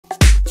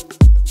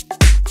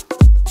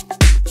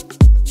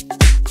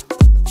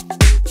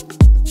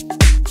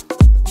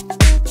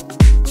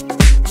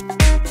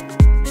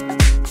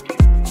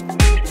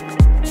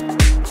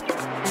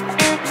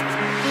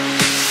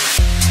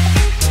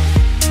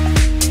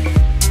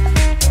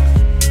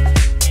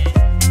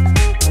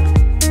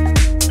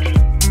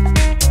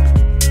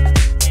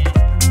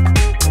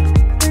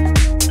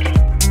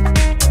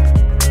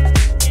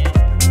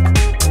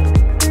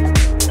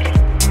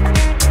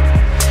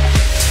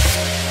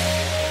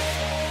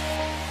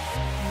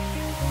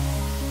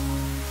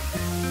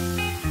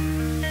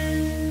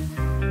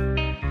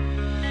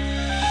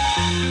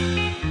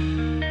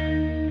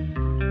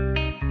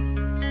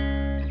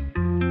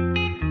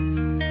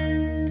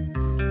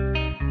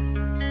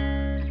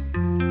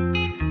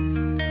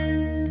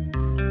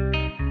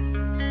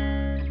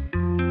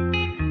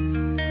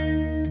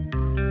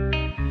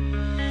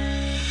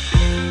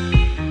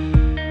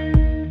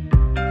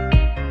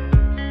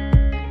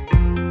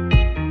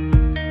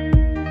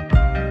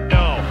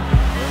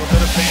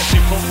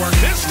work.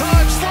 This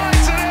time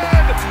slides it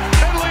in,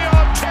 and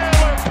Leon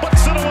Taylor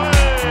puts it away.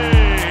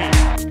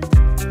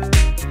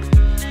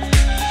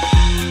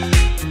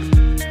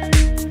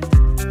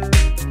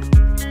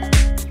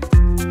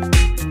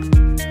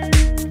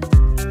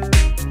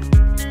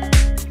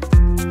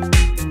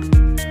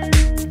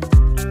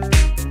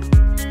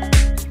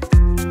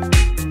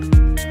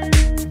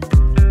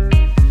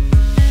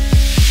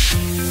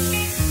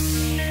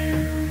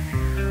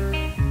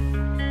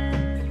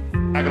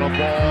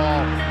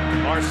 Ball.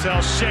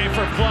 Marcel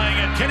Schaefer playing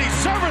it. Can he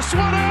service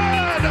one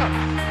in?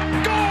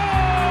 Goal!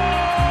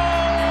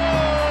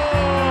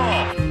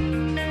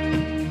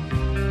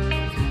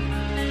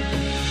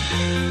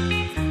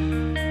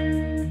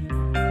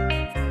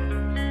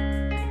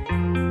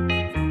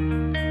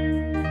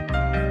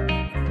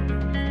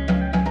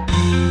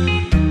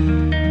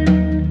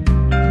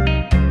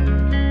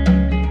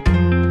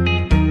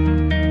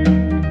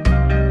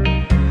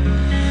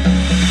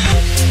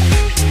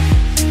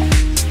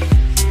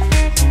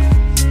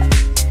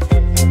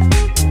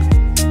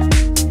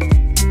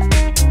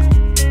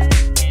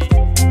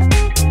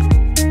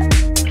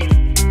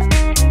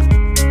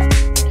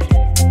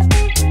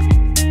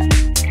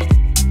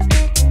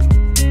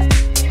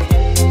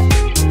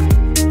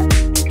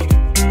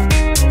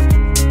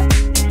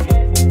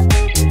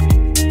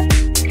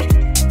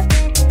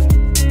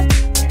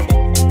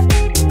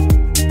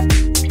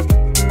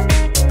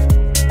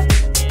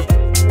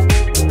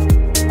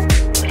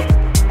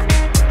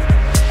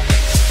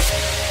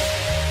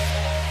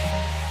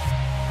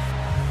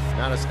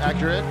 Not as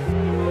accurate.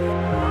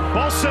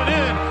 Ball sent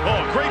in.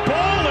 Oh, great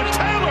ball, and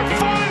Taylor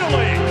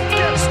finally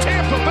gets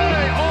Tampa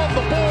Bay on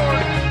the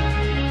board.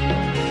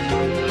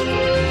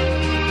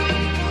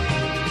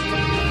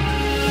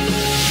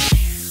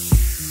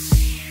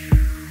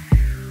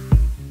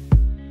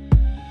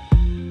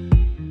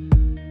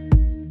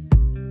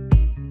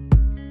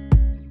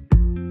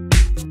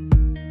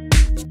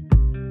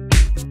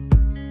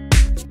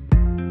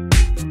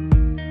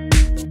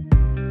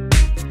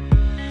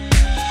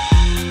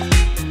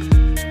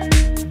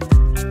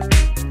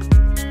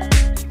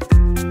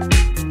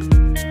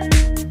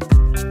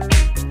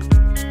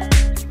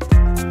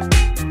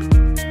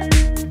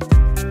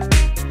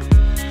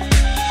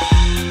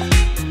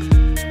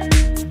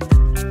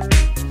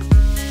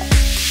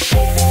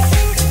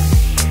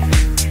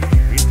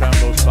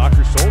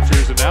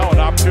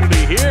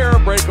 Here,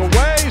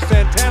 breakaway,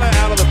 Santana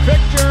out of the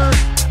picture.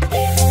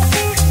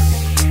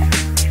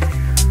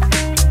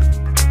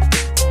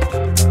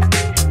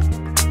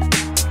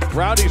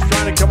 Rowdy's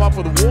trying to come up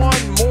with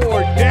one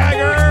more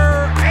dagger,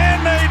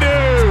 and they do.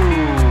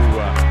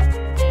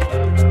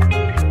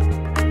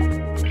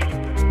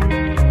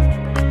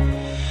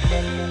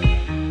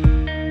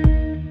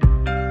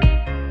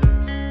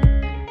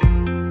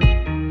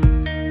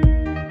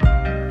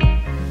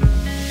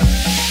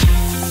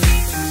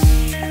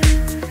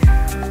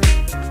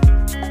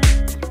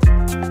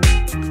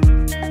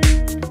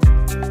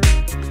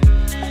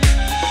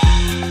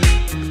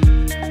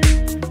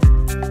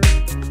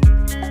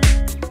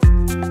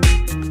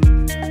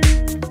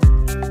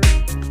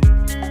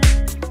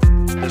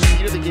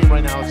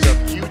 Right now, it's of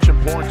huge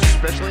importance,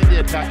 especially in the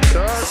attack.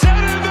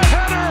 Center the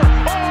header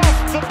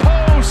off the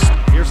post.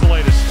 Here's the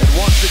latest. And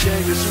once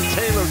again, you see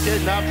Taylor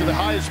getting out to the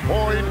highest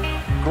point.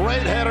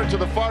 Great header to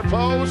the far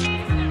post.